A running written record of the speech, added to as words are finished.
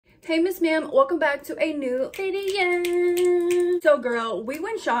Hey Miss Ma'am, welcome back to a new video. So girl, we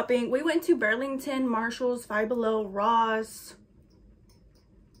went shopping. We went to Burlington, Marshalls, Five Below, Ross,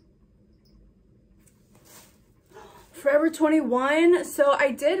 Forever 21. So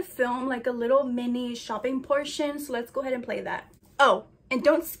I did film like a little mini shopping portion, so let's go ahead and play that. Oh, and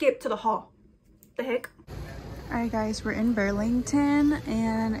don't skip to the haul. The heck? Alright guys, we're in Burlington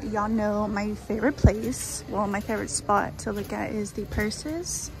and y'all know my favorite place, well my favorite spot to look at is the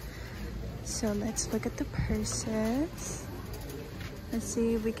purses. So let's look at the purses. Let's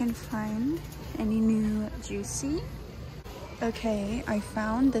see if we can find any new juicy. Okay, I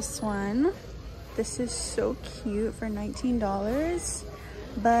found this one. This is so cute for $19,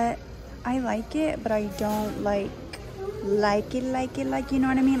 but I like it, but I don't like it, you know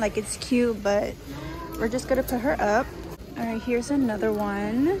what I mean? Like it's cute, but we're just gonna put her up. All right, here's another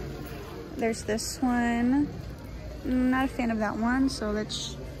one. There's this one. Not a fan of that one, so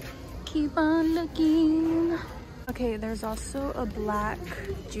let's keep on looking. Okay, there's also a black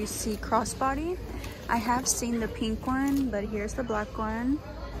juicy crossbody. I have seen the pink one, but here's the black one.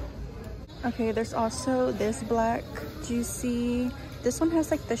 Okay, there's also this black juicy. This one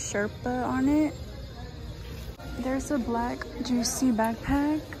has like the Sherpa on it. There's a black juicy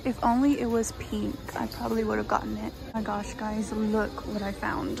backpack. If only it was pink, I probably would have gotten it. Oh my gosh, guys, look what I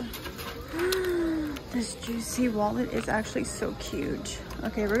found. This juicy wallet is actually so cute.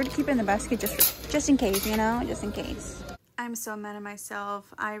 Okay, we're gonna keep it in the basket just in case, you know, just in case. I'm so mad at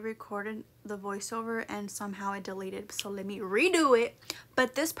myself. I recorded the voiceover and somehow I deleted, so let me redo it.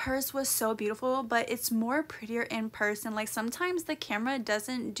 But this purse was so beautiful, but it's more prettier in person. Like sometimes the camera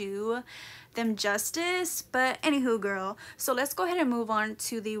doesn't do them justice, but anywho girl, so let's go ahead and move on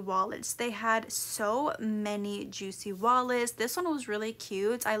to the wallets. They had so many juicy wallets. This one was really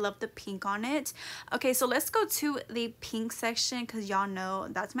cute. I love the pink on it. Okay, so let's go to the pink section because y'all know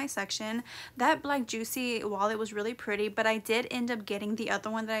that's my section. That black juicy wallet was really pretty, but I did end up getting the other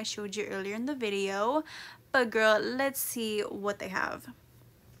one that I showed you earlier in the video. But girl, let's see what they have.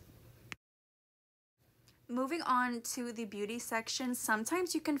 Moving on to the beauty section,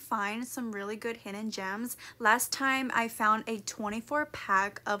 sometimes you can find some really good hidden gems. Last time I found a 24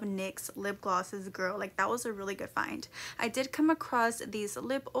 pack of NYX lip glosses, girl. Like that was a really good find. I did come across these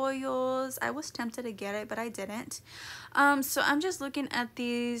lip oils. I was tempted to get it, but I didn't. So I'm just looking at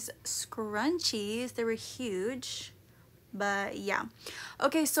these scrunchies. They were huge. But yeah,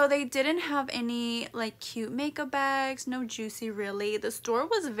 okay, so they didn't have any like cute makeup bags, no juicy really. The store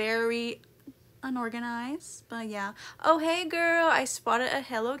was very unorganized, but yeah. Oh hey girl, I spotted a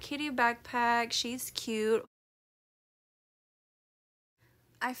Hello Kitty backpack. She's cute.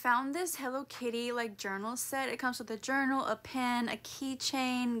 I found this Hello Kitty like journal set. It comes with a journal, a pen, a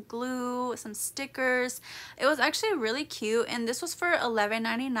keychain, glue, some stickers. It was actually really cute, and this was for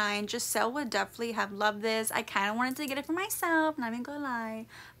 $11.99. Giselle would definitely have loved this. I kind of wanted to get it for myself, not even gonna lie,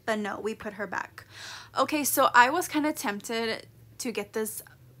 but no, we put her back. Okay, so I was kind of tempted to get this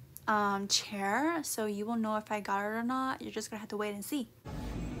chair, so you will know if I got it or not. You're just gonna have to wait and see.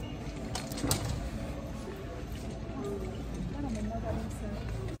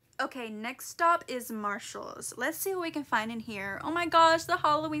 Okay, next stop is Marshalls. Let's see what we can find in here. Oh my gosh, the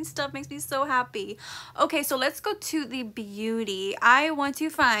Halloween stuff makes me so happy. Okay, so let's go to the beauty. I want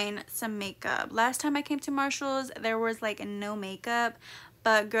to find some makeup. Last time I came to Marshalls, there was like no makeup.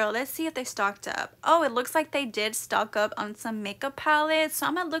 But girl, let's see if they stocked up. Oh, it looks like they did stock up on some makeup palettes. So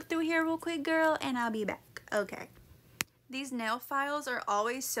I'm gonna look through here real quick, girl, and I'll be back. Okay. These nail files are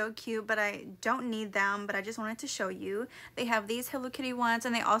always so cute, but I don't need them, but I just wanted to show you. They have these Hello Kitty ones,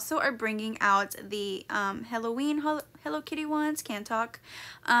 and they also are bringing out the Halloween Hello Kitty ones. Can't talk.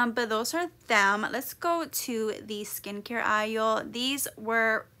 But those are them. Let's go to the skincare aisle. These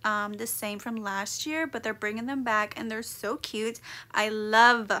were the same from last year, but they're bringing them back, and they're so cute. I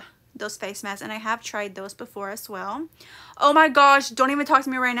love those face masks, and I have tried those before as well. Oh my gosh, don't even talk to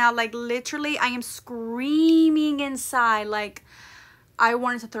me right now. Like literally I am screaming inside. Like I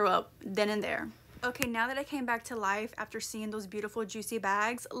wanted to throw up then and there. Okay, now that I came back to life after seeing those beautiful juicy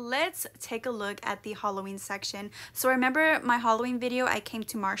bags, let's take a look at the Halloween section. So remember my Halloween video, I came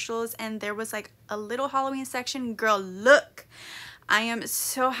to Marshalls and there was like a little Halloween section. Girl, look, I am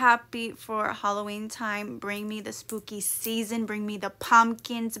so happy for Halloween time. Bring me the spooky season, bring me the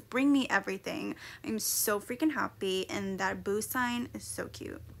pumpkins, bring me everything. I'm so freaking happy, and that boo sign is so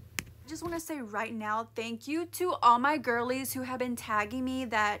cute. Just want to say right now, thank you to all my girlies who have been tagging me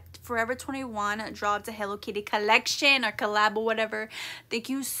that Forever 21 dropped a Hello Kitty collection or collab or whatever. Thank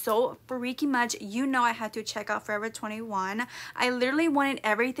you so freaking much. You know I had to check out Forever 21. I literally wanted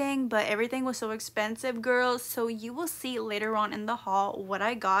everything, but everything was so expensive, girls. So you will see later on in the haul what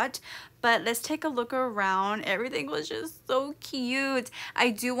I got. But let's take a look around. Everything was just so cute. I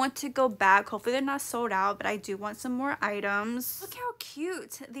do want to go back. Hopefully they're not sold out, but I do want some more items. Look how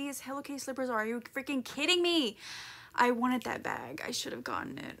cute these Hello Kitty slippers are. Are you freaking kidding me? I wanted that bag. I should have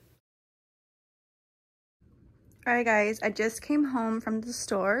gotten it. Alright guys, I just came home from the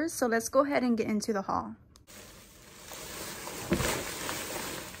store, so let's go ahead and get into the haul.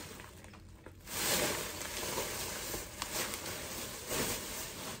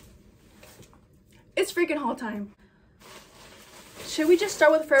 It's freaking haul time. Should we just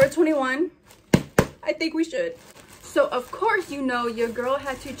start with Forever 21? I think we should. So of course, you know, your girl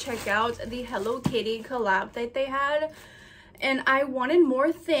had to check out the Hello Kitty collab that they had. And I wanted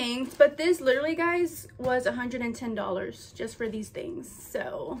more things, but this literally, guys, was $110 just for these things.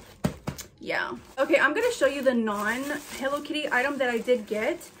 So yeah. Okay, I'm gonna show you the non-Hello Kitty item that I did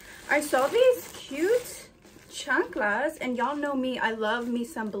get. I saw these cute chanclas, and y'all know me, I love me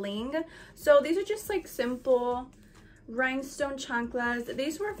some bling. So these are just like simple rhinestone chanclas.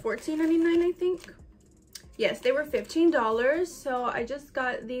 These were $14.99, I think. Yes, they were $15. So I just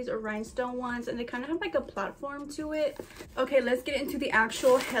got these rhinestone ones, and they kind of have like a platform to it. Okay, let's get into the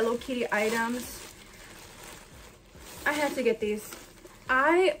actual Hello Kitty items. I had to get these.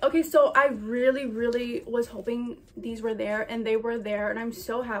 Okay, so I really was hoping these were there, and they were there, and I'm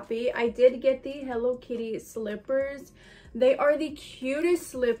so happy. I did get the Hello Kitty slippers. They are the cutest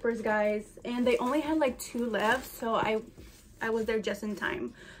slippers, guys, and they only had like 2 left, so I was there just in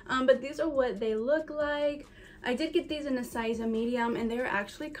time. But these are what they look like. I did get these in a size medium, and they're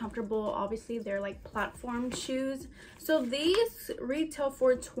actually comfortable. Obviously, they're like platform shoes. So these retail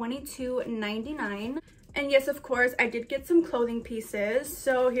for $22.99. And yes, of course, I did get some clothing pieces.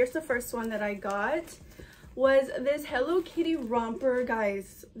 So here's the first one that I got. Was this Hello Kitty romper,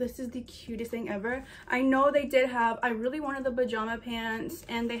 guys. This is the cutest thing ever. I know they did have, I really wanted the pajama pants,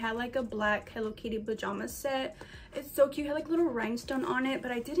 and they had like a black Hello Kitty pajama set. It's so cute. It had like little rhinestone on it,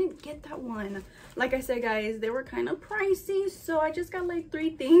 but I didn't get that one. Like I said, guys, they were kind of pricey, so I just got like 3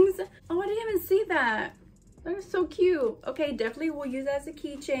 things. Oh, I didn't even see that. That is so cute. Okay, definitely will use that as a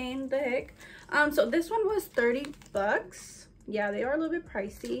keychain. The heck. So this one was 30 bucks. Yeah, they are a little bit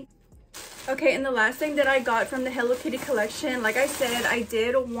pricey. Okay, and the last thing that I got from the Hello Kitty collection, like I said, I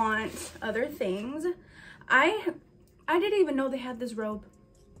did want other things. I didn't even know they had this robe.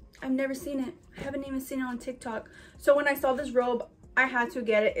 I've never seen it. I haven't even seen it on TikTok. So when I saw this robe, I had to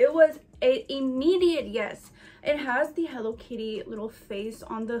get it. It was an immediate yes. It has the Hello Kitty little face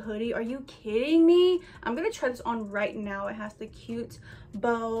on the hoodie. Are you kidding me? I'm gonna try this on right now. It has the cute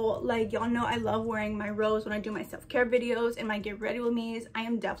bow. Like, y'all know I love wearing my rose when I do my self-care videos and my get ready with me's. I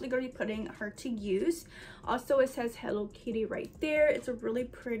am definitely gonna be putting her to use. Also, it says Hello Kitty right there. It's a really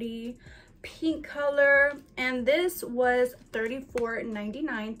pretty pink color, and this was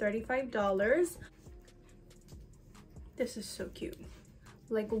 $34.99, $35. This is so cute.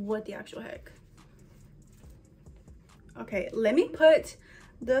 Like, what the actual heck? Okay, let me put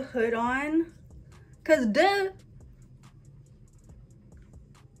the hood on, cause duh.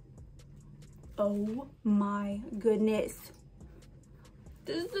 Oh my goodness,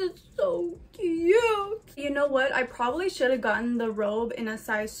 this is so cute. You know what, I probably should have gotten the robe in a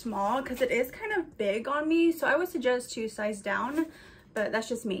size small because it is kind of big on me, so I would suggest 2 sizes down, but that's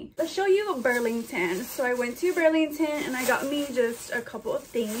just me. Let's show you Burlington. So I went to Burlington and I got me just a couple of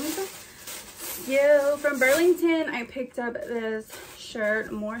things. Yeah, from Burlington, I picked up this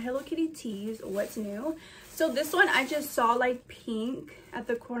shirt, more Hello Kitty tees, what's new. So this one, I just saw like pink at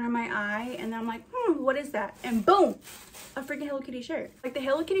the corner of my eye, and then I'm like, what is that? And boom, a freaking Hello Kitty shirt. Like, the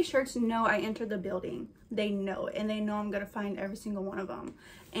Hello Kitty shirts know I entered the building. They know it, and they know I'm gonna find every single one of them.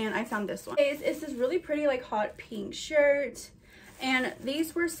 And I found this one. It's this really pretty like hot pink shirt. And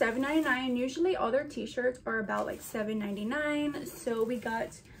these were $7.99. Usually all their t-shirts are about like $7.99. So we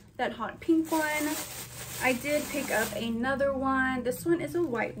got that hot pink one. I did pick up another one. This one is a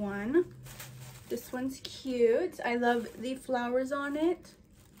white one. This one's cute. I love the flowers on it.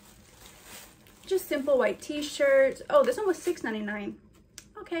 Just simple white t-shirt. Oh, this one was $6.99.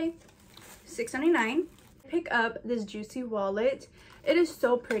 Okay, $6.99. Pick up this juicy wallet. It is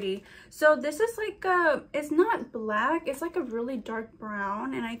so pretty. So this is like it's not black, it's like a really dark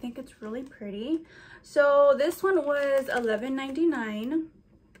brown, and I think it's really pretty. So this one was $11.99.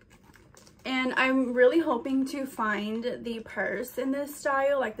 And I'm really hoping to find the purse in this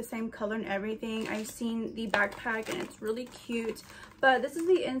style, like the same color and everything. I've seen the backpack and it's really cute. But this is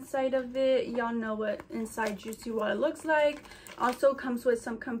the inside of it. Y'all know what inside Juicy Wallet looks like. Also comes with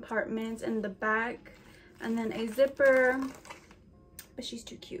some compartments in the back and then a zipper. But she's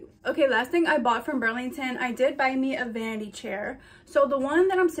too cute. Okay, last thing I bought from Burlington, I did buy me a vanity chair. So the one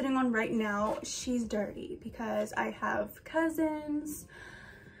that I'm sitting on right now, she's dirty because I have cousins.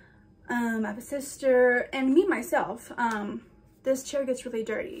 I have a sister and me myself. This chair gets really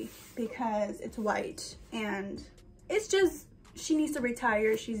dirty because it's white and it's just, she needs to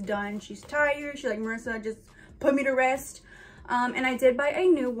retire. She's done. She's tired. She's like, Marissa, just put me to rest. And I did buy a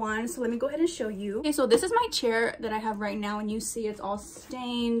new one, so let me go ahead and show you. Okay, so this is my chair that I have right now, and you see it's all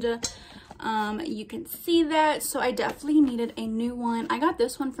stained. You can see that, so I definitely needed a new one. I got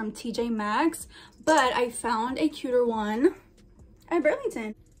this one from TJ Maxx, but I found a cuter one at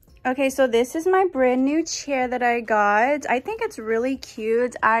Burlington. Okay, so this is my brand new chair that I got. I think it's really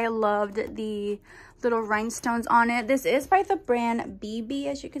cute. I loved the little rhinestones on it. This is by the brand BB,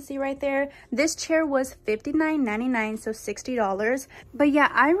 as you can see right there. This chair was $59.99, so $60. But yeah,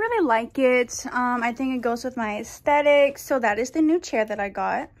 I really like it. I think it goes with my aesthetic. So that is the new chair that I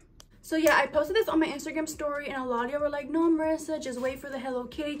got. So yeah, I posted this on my Instagram story and a lot of you were like, no, Marissa, just wait for the Hello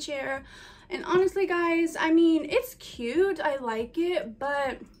Kitty chair. And honestly, guys, I mean, it's cute. I like it,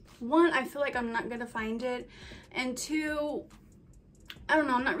 but one, I feel like I'm not gonna find it, and two, I don't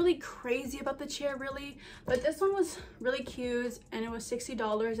know, I'm not really crazy about the chair really, but this one was really cute and it was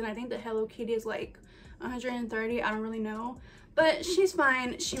 $60, and I think the Hello Kitty is like 130. I don't really know, but she's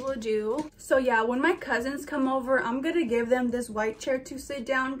fine. She will do. So yeah, when my cousins come over, I'm gonna give them this white chair to sit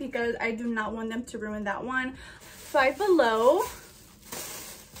down because I do not want them to ruin that one. Five Below.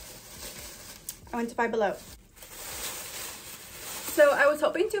 I went to Five Below. So I was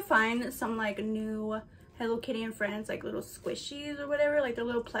hoping to find some like new Hello Kitty and Friends, like little squishies or whatever, like the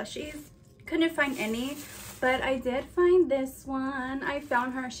little plushies. Couldn't find any, but I did find this one. I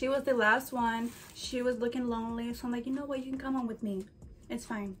found her. She was the last one. She was looking lonely, so I'm like, you know what, you can come on with me. It's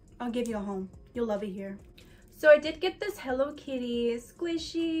fine. I'll give you a home. You'll love it here. So I did get this Hello Kitty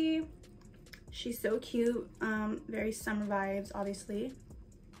squishy. She's so cute. Very summer vibes, obviously.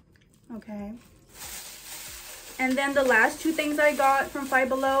 Okay. And then the last two things I got from Five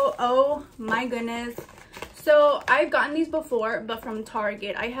Below, oh my goodness. So I've gotten these before, but from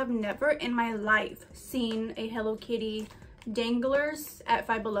Target. I have never in my life seen a Hello Kitty danglers at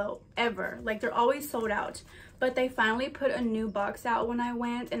Five Below, ever. Like, they're always sold out. But they finally put a new box out when I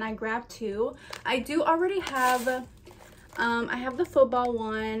went, and I grabbed two. I do already have, I have the football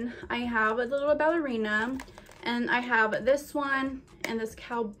one. I have the little ballerina, and I have this one and this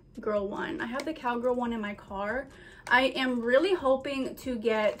cowgirl one. I have the cowgirl one in my car. I am really hoping to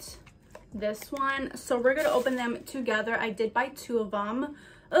get this one, so we're gonna open them together. I did buy two of them.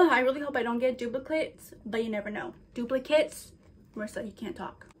 Ugh, I really hope I don't get duplicates, but you never know. Duplicates, Marissa, you can't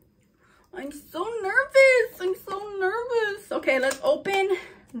talk. I'm so nervous. I'm so nervous. Okay, let's open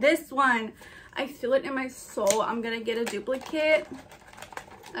this one. I feel it in my soul. I'm gonna get a duplicate.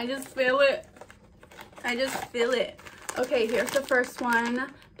 I just feel it. I just feel it. Okay, here's the first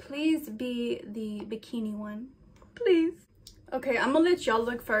one. Please be the bikini one. Please. Okay, I'm gonna let y'all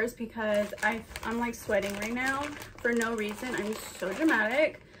look first because I'm like sweating right now for no reason. I'm so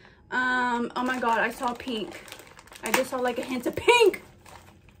dramatic. Oh my god, I saw pink. I just saw like a hint of pink.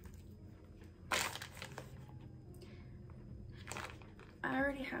 I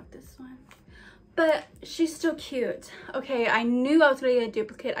already have this one, but she's still cute. Okay, I knew I was gonna get a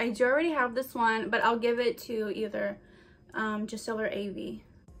duplicate. I do already have this one, but I'll give it to either Giselle or Avi.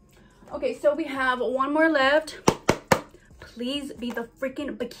 Okay, so we have one more left. Please be the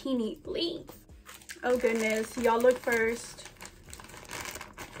freaking bikini, please. Oh goodness, y'all look first.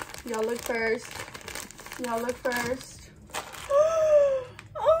 Y'all look first. Y'all look first. Oh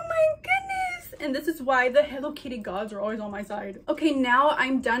my goodness. And this is why the Hello Kitty gods are always on my side. Okay, now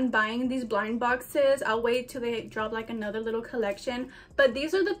I'm done buying these blind boxes. I'll wait till they drop like another little collection. But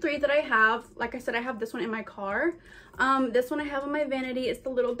these are the three that I have. Like I said, I have this one in my car. This one I have on my vanity. It's the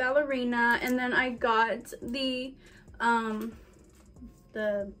little ballerina. And then I got the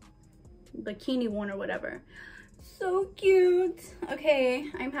bikini one or whatever. So cute.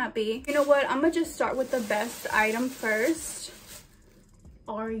 Okay, I'm happy. You know what, I'm gonna just start with the best item first.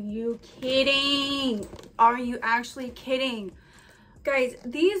 Are you kidding? Are you actually kidding? Guys,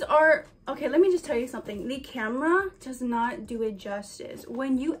 these are, okay, let me just tell you something. The camera does not do it justice.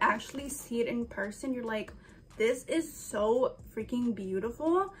 When you actually see it in person, you're like, this is so freaking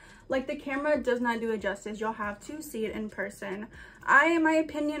beautiful. Like, the camera does not do it justice. You'll have to see it in person. In my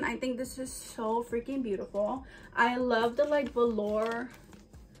opinion, I think this is so freaking beautiful. I love the like velour.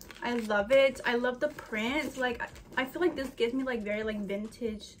 I love it. I love the print. Like, I feel like this gives me like very like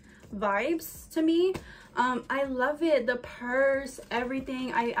vintage vibes to me. I love it. The purse,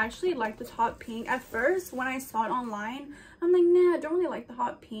 everything. I actually like this hot pink. At first, when I saw it online, I'm like, nah, I don't really like the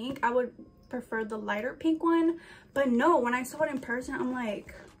hot pink. I would prefer the lighter pink one. But no, when I saw it in person, I'm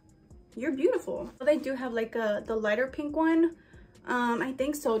like, you're beautiful. They do have like the lighter pink one. I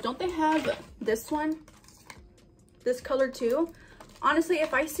think so. Don't they have this one, this color too? Honestly,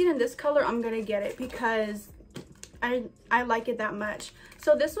 if I see it in this color, I'm gonna get it because I like it that much.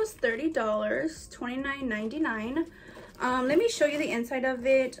 So this was $30, $29.99. Let me show you the inside of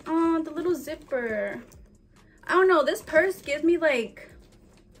it. Oh, the little zipper. I don't know, this purse gives me like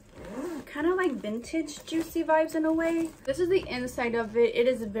kind of like vintage juicy vibes in a way. This is the inside of it. It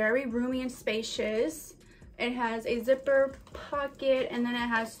is very roomy and spacious. It has a zipper pocket, and then it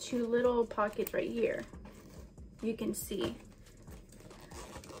has two little pockets right here. You can see.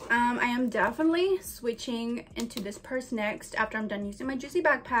 I am definitely switching into this purse next after I'm done using my juicy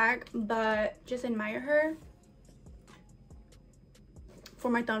backpack, but just admire her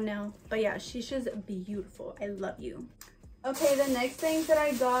for my thumbnail. But yeah, she's just beautiful. I love you. Okay, the next thing that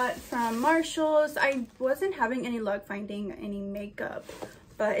I got from Marshall's, I wasn't having any luck finding any makeup,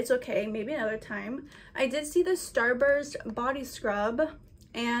 but it's okay, maybe another time. I did see the Starburst body scrub,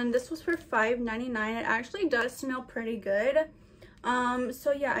 and this was for $5.99. It actually does smell pretty good.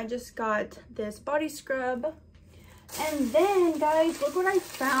 So yeah, I just got this body scrub. And then guys, look what I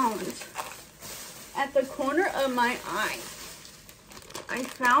found at the corner of my eye. I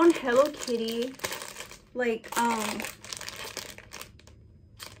found Hello Kitty, like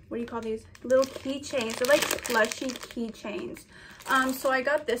what do you call these? Little keychains. They're like plushy keychains. So I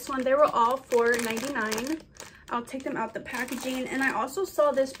got this one. They were all $4.99. I'll take them out the packaging. And I also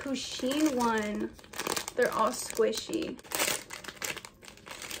saw this Pusheen one. They're all squishy.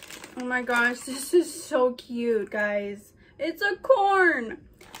 Oh my gosh, this is so cute, guys. It's a corn.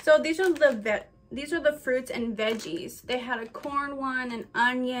 So these are the fruits and veggies. They had a corn one, an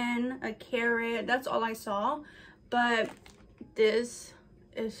onion, a carrot. That's all I saw. But this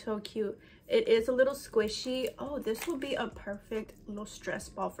is so cute. It is a little squishy. Oh, this will be a perfect little stress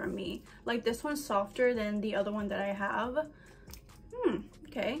ball for me. Like, this one's softer than the other one that I have.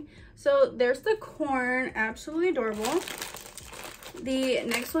 Okay. So there's the corn. Absolutely adorable. The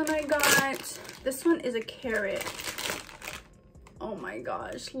next one I got, this one is a carrot. Oh my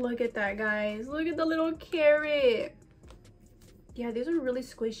gosh, look at that, guys. Look at the little carrot. Yeah, these are really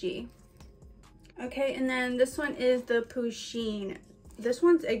squishy. Okay, and then this one is the Pusheen. This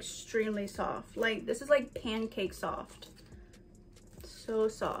one's extremely soft. Like, this is like pancake soft. So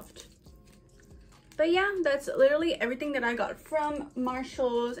soft. But yeah, that's literally everything that I got from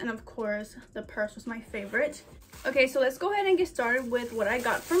Marshall's. And of course, the purse was my favorite. Okay, so let's go ahead and get started with what I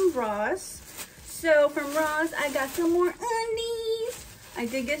got from Ross. So from Ross, I got some more undies. I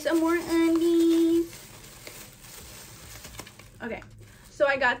did get some more undies. Okay, so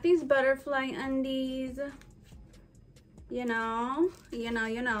I got these butterfly undies. You know.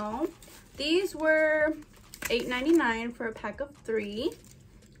 These were $8.99 for a pack of 3.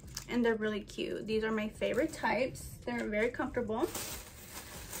 And they're really cute. These are my favorite types. They're very comfortable.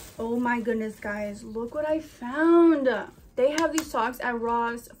 Oh my goodness, guys, look what I found. They have these socks at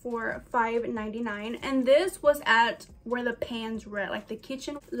Ross for $5.99, and this was at where the pans were at, like the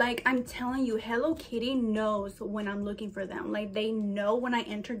kitchen. Like, I'm telling you, Hello Kitty knows when I'm looking for them. Like, they know when I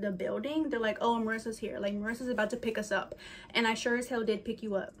entered the building. They're like, oh, Marissa's here. Like, Marissa's about to pick us up. And I sure as hell did pick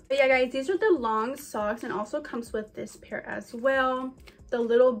you up. But yeah, guys, these are the long socks, and also comes with this pair as well. The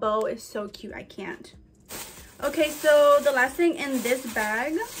little bow is so cute. I can't. Okay, so the last thing in this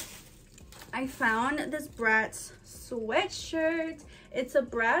bag, I found this Bratz sweatshirt. It's a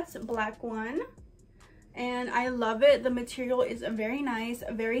Bratz black one, and I love it. The material is very nice,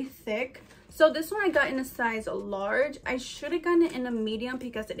 very thick. So this one I got in a size large. I should have gotten it in a medium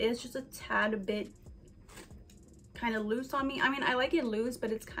because it is just a tad bit kind of loose on me. I mean, I like it loose,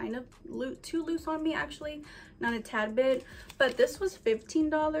 but it's kind of too loose on me, actually. Not a tad bit. But this was $15,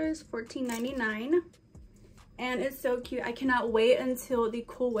 $14.99. And it's so cute. I cannot wait until the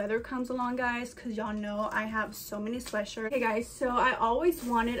cool weather comes along, guys, because y'all know I have so many sweatshirts. Okay, guys, so I always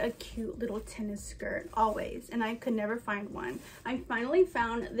wanted a cute little tennis skirt, always, and I could never find one. I finally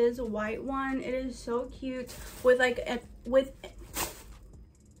found this white one. It is so cute with like with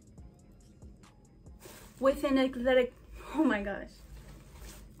an athletic, oh my gosh.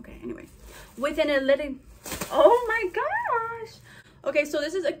 Okay, anyway, with an athletic, Oh my gosh. Okay, so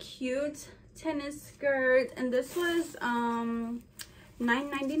this is a cute tennis skirt, and this was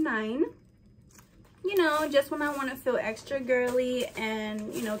 $9.99. You know, just when I want to feel extra girly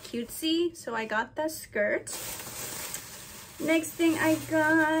and, you know, cutesy. So I got that skirt. Next thing I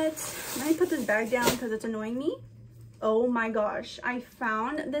got, let me put this bag down because it's annoying me. Oh my gosh, I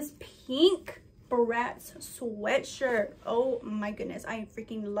found this pink Barrett's sweatshirt. Oh my goodness, I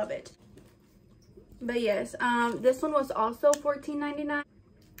freaking love it. But yes, this one was also $14.99.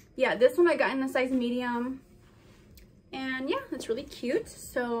 Yeah, this one I got in the size medium. And yeah, it's really cute.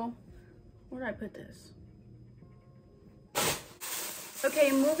 So where did I put this?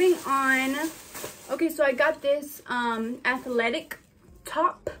 Okay, moving on. Okay, so I got this athletic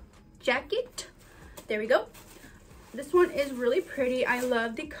top jacket. There we go. This one is really pretty. I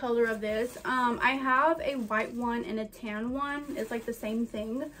love the color of this. I have a white one and a tan one. It's like the same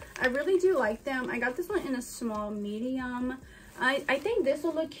thing. I really do like them. I got this one in a small medium. I think this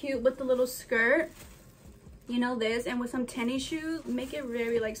will look cute with the little skirt. You know, this, and with some tennis shoes, make it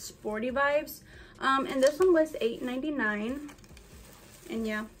very like sporty vibes. And this one was $8.99. And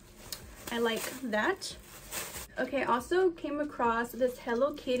yeah, I like that. Okay, also came across this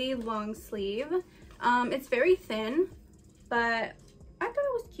Hello Kitty long sleeve. It's very thin, but I thought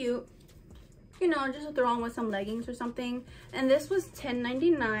it was cute. You know, just to throw on with some leggings or something. And this was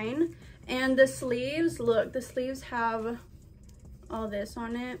 $10.99. And the sleeves, look, the sleeves have all this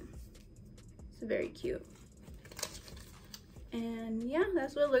on it. It's very cute. And yeah,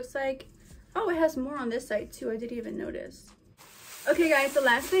 that's what it looks like. Oh, it has more on this side too. I didn't even notice. Okay guys, the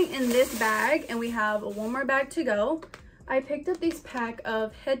last thing in this bag, and we have one more bag to go. I picked up this pack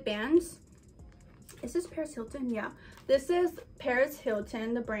of headbands. Is this Paris Hilton? Yeah, this is Paris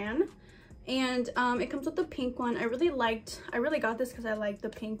Hilton, the brand. And it comes with the pink one. I really got this because I like the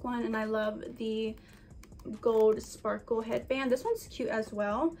pink one, and I love the gold sparkle headband. This one's cute as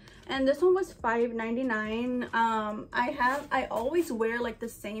well, and this one was $5.99. I always wear like the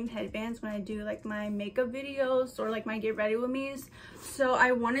same headbands when I do like my makeup videos or like my get ready with me's, so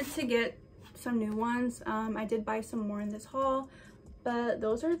I wanted to get some new ones. I did buy some more in this haul, but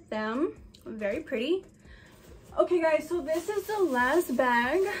those are them. Very pretty. Okay guys, so this is the last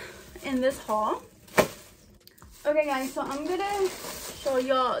bag in this haul. Okay guys, so I'm gonna show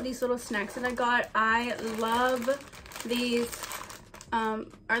y'all these little snacks that I got. I love these. Are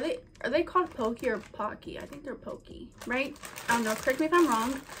they called Pokey or Pocky? I think they're Pokey, right? I don't know, correct me if I'm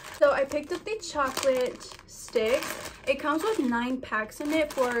wrong. So I picked up the chocolate stick. It comes with 9 packs in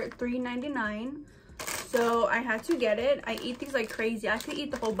it for $3.99. So I had to get it. I eat these like crazy. I could eat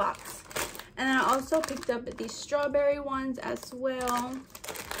the whole box. And then I also picked up these strawberry ones as well.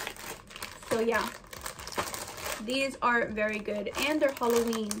 So yeah, these are very good, and they're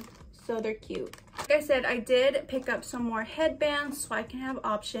Halloween, so they're cute. Like I said, I did pick up some more headbands so I can have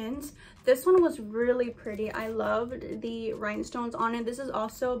options. This one was really pretty. I loved the rhinestones on it. This is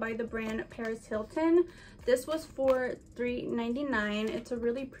also by the brand Paris Hilton. This was for $3.99. It's a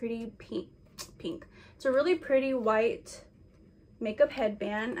really pretty pink. It's a really pretty white makeup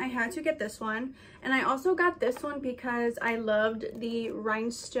headband. I had to get this one, and I also got this one because I loved the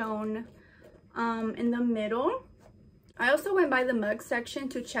rhinestone in the middle. I also went by the mug section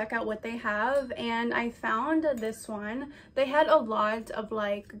to check out what they have, and I found this one. They had a lot of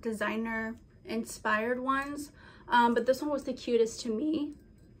like designer inspired ones, but this one was the cutest to me.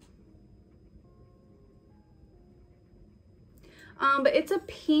 But it's a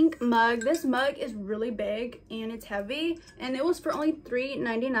pink mug. This mug is really big and it's heavy, and it was for only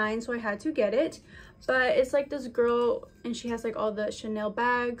 $3.99, so I had to get it. But it's like this girl, and she has like all the Chanel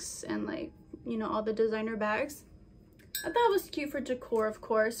bags and like, you know, all the designer bags. I thought it was cute for decor, of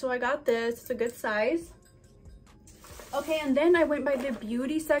course, so I got this. It's a good size. Okay, and then I went by the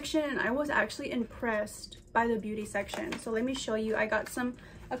beauty section, and I was actually impressed by the beauty section. So let me show you. I got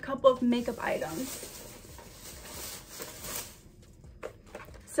a couple of makeup items.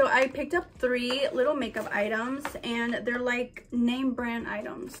 So I picked up 3 little makeup items, and they're like name brand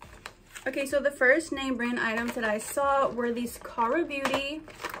items. Okay, so the first name brand items that I saw were these Cara Beauty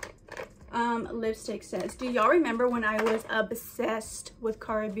lipstick sets. Do y'all remember when I was obsessed with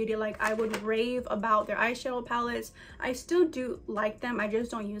Cara Beauty? Like, I would rave about their eyeshadow palettes. I still do like them, I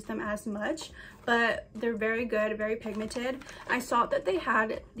just don't use them as much, but they're very good, very pigmented. I saw that they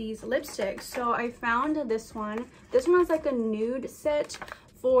had these lipsticks, so I found this one. This one was like a nude set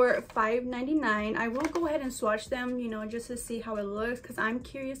for $5.99. I will go ahead and swatch them, you know, just to see how it looks, because I'm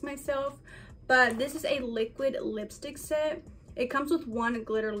curious myself. But this is a liquid lipstick set. It comes with 1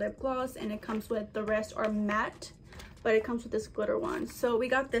 glitter lip gloss, and it comes with, the rest are matte, but it comes with this glitter one. So we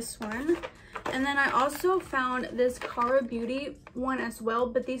got this one. And then I also found this Cara Beauty one as well,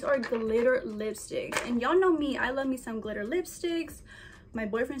 but these are glitter lipsticks. And y'all know me, I love me some glitter lipsticks. My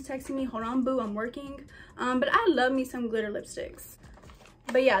boyfriend's texting me, hold on boo, I'm working. But I love me some glitter lipsticks.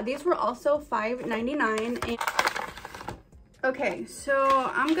 But yeah, these were also $5.99. And okay, so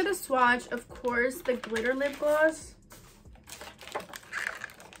I'm gonna swatch, of course, the glitter lip gloss.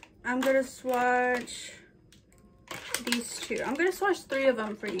 I'm gonna swatch these two. I'm gonna swatch 3 of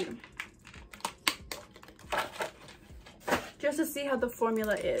them for you, just to see how the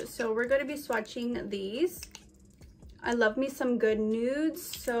formula is. So we're gonna be swatching these. I love me some good nudes,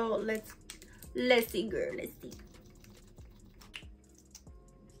 so let's see, girl, let's see.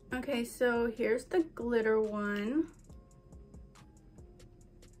 Okay, so here's the glitter one.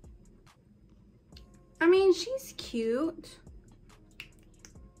 I mean, she's cute.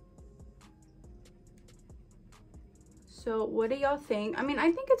 So what do y'all think? I mean,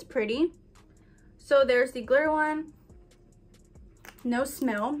 I think it's pretty. So there's the glitter one. No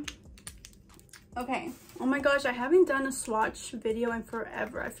smell. Okay. Oh my gosh, I haven't done a swatch video in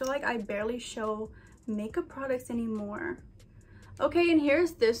forever. I feel like I barely show makeup products anymore. Okay, and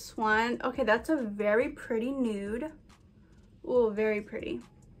here's this one. Okay, that's a very pretty nude. Oh, very pretty.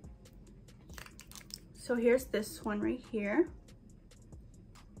 So here's this one right here.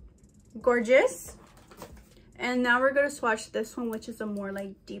 Gorgeous. And now we're gonna swatch this one, which is a more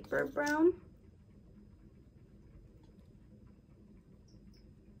like deeper brown.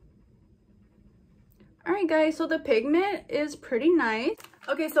 All right, guys, so the pigment is pretty nice.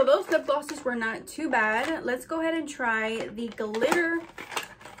 Okay, so those lip glosses were not too bad. Let's go ahead and try the glitter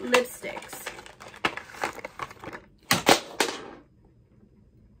lipsticks.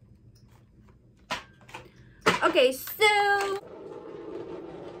 Okay, so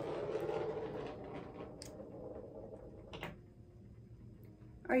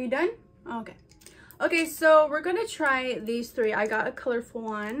are you done? Okay. Okay, so we're gonna try these 3. I got a colorful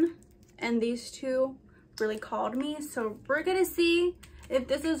one, and these 2 really called me. So we're gonna see if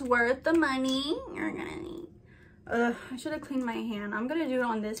this is worth the money. You're gonna need. I should have cleaned my hand. I'm gonna do it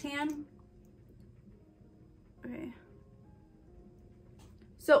on this hand. Okay.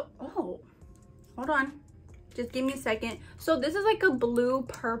 So, oh, hold on. Just give me a second. So this is like a blue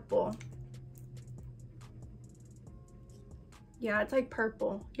purple. Yeah, it's like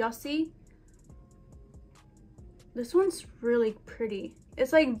purple. Y'all see? This one's really pretty.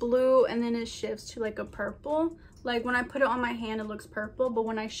 It's like blue and then it shifts to like a purple. Like when I put it on my hand, it looks purple, but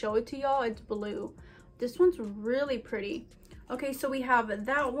when I show it to y'all, it's blue. This one's really pretty. Okay, so we have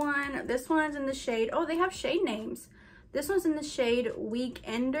that one. This one's in the shade, oh, they have shade names. This one's in the shade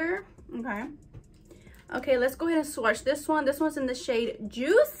Weekender. Okay. Okay, let's go ahead and swatch this one. This one's in the shade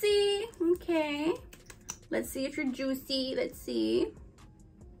Juicy. Okay. Let's see if you're juicy. Let's see.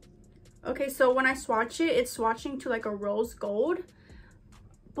 Okay, so when I swatch it, it's swatching to like a rose gold.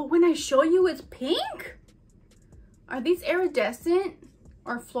 But when I show you, it's pink? Are these iridescent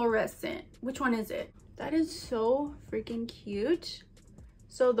or fluorescent? Which one is it? That is so freaking cute.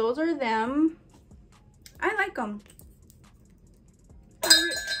 So those are them. I like them.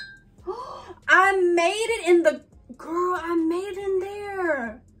 I made it in the, girl, I made it in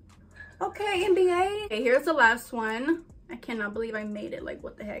there. Okay, NBA. Okay, here's the last one. I cannot believe I made it. Like,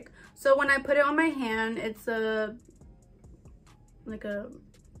 what the heck? So when I put it on my hand, it's like a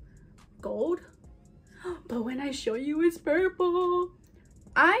gold. But when I show you, it's purple.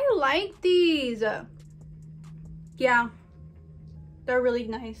 I like these. Yeah, they're really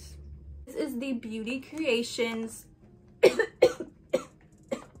nice. This is the Beauty Creations.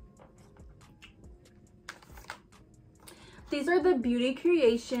 These are the Beauty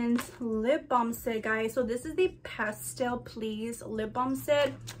Creations lip balm set, guys. So this is the Pastel Please lip balm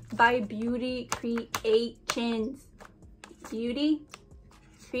set by Beauty Creations. Beauty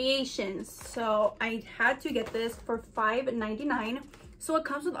Creations. So I had to get this for $5.99. So it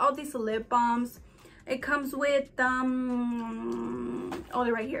comes with all these lip balms. It comes with oh,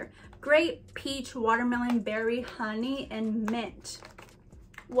 they're right here. Grape, peach, watermelon, berry, honey, and mint.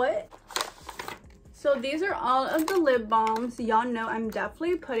 What? So these are all of the lip balms. Y'all know I'm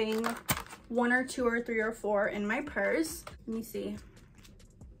definitely putting 1 or 2 or 3 or 4 in my purse. Let me see.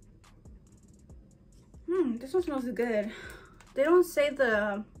 This one smells good. They don't say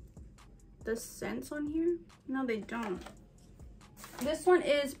the scents on here. No, they don't. This one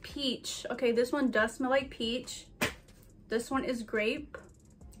is peach. Okay, this one does smell like peach. This one is grape.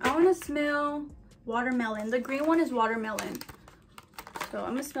 I want to smell watermelon. The green one is watermelon. So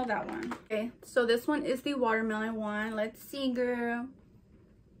I'm gonna smell that one. Okay, so this one is the watermelon one. Let's see, girl.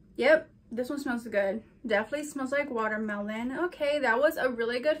 Yep, This one smells good. Definitely smells like watermelon. Okay, that was a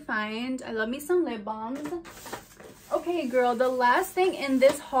really good find. I love me some lip balms. Okay, girl, the last thing in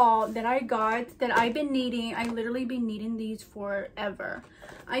this haul that I got that I've been needing, I literally been needing these forever.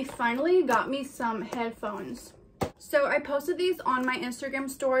 I finally got me some headphones. So I posted these on my Instagram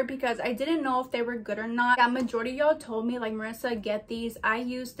story because I didn't know if they were good or not. Yeah, majority of y'all told me, like, Marissa, get these. I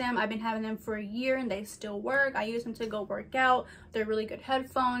use them. I've been having them for a year and they still work. I use them to go work out. They're really good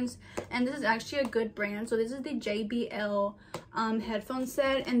headphones. And this is actually a good brand. So this is the JBL headphone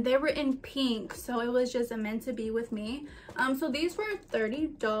set, and they were in pink. So it was just meant to be with me. So these were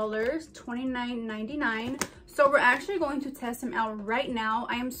 $30, $29.99. So we're actually going to test them out right now.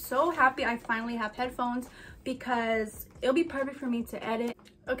 I am so happy I finally have headphones, because it'll be perfect for me to edit.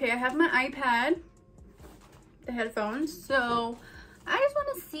 Okay, I have my iPad, the headphones, so I just want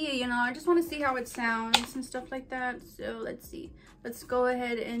to see, you know, I just want to see how it sounds and stuff like that. So let's see. Let's go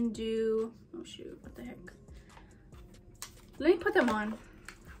ahead and do, oh shoot, what the heck. Let me put them on.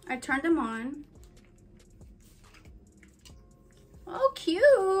 I turned them on. Oh,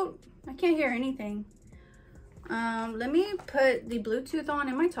 cute. I can't hear anything. Let me put the Bluetooth on.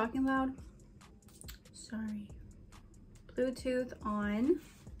 Am I talking loud? Sorry. Bluetooth on.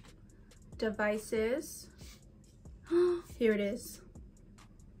 Devices. Here it is.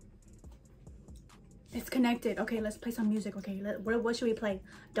 It's connected. Okay, let's play some music. Okay, what should we play?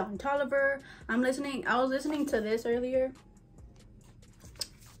 Don Toliver. I was listening to this earlier.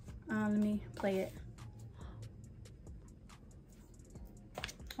 Let me play it.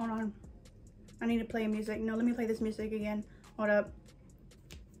 Hold on. I need to play music. No, let me play this music again. Hold up.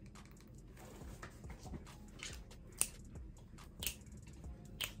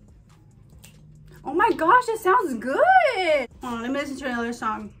 Oh my gosh, it sounds good. Hold on, let me listen to another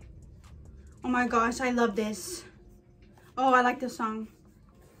song. Oh my gosh, I love this. Oh, I like this song.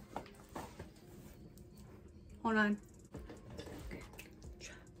 Hold on.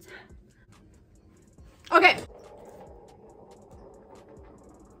 Okay.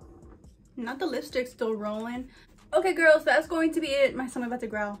 Not the lipstick still rolling. Okay, girls, that's going to be it. My stomach about to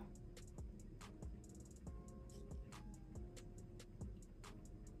growl.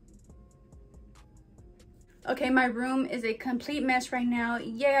 Okay, my room is a complete mess right now.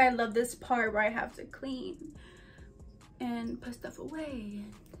 Yeah, I love this part where I have to clean and put stuff away.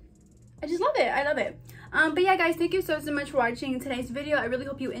 I just love it. I love it. But yeah, guys, thank you so much for watching today's video. I really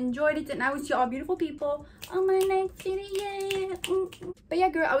hope you enjoyed it, and I will see all beautiful people on my next video. But yeah,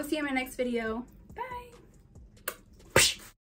 girl, I will see you in my next video.